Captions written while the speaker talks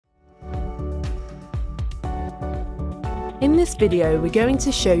In this video, we're going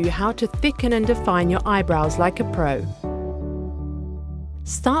to show you how to thicken and define your eyebrows like a pro.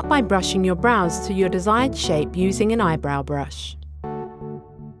 Start by brushing your brows to your desired shape using an eyebrow brush.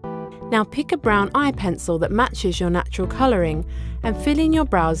 Now pick a brown eye pencil that matches your natural colouring and fill in your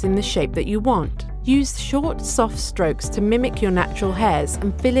brows in the shape that you want. Use short, soft strokes to mimic your natural hairs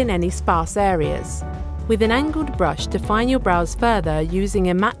and fill in any sparse areas. With an angled brush, define your brows further using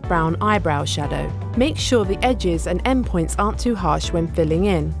a matte brown eyebrow shadow. Make sure the edges and endpoints aren't too harsh when filling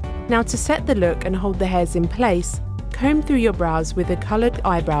in. Now to set the look and hold the hairs in place, comb through your brows with a coloured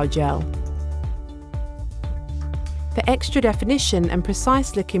eyebrow gel. For extra definition and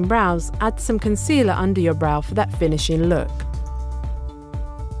precise looking brows, add some concealer under your brow for that finishing look.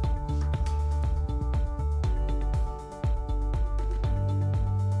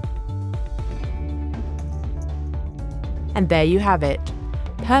 And there you have it,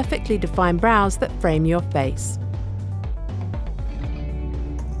 perfectly defined brows that frame your face.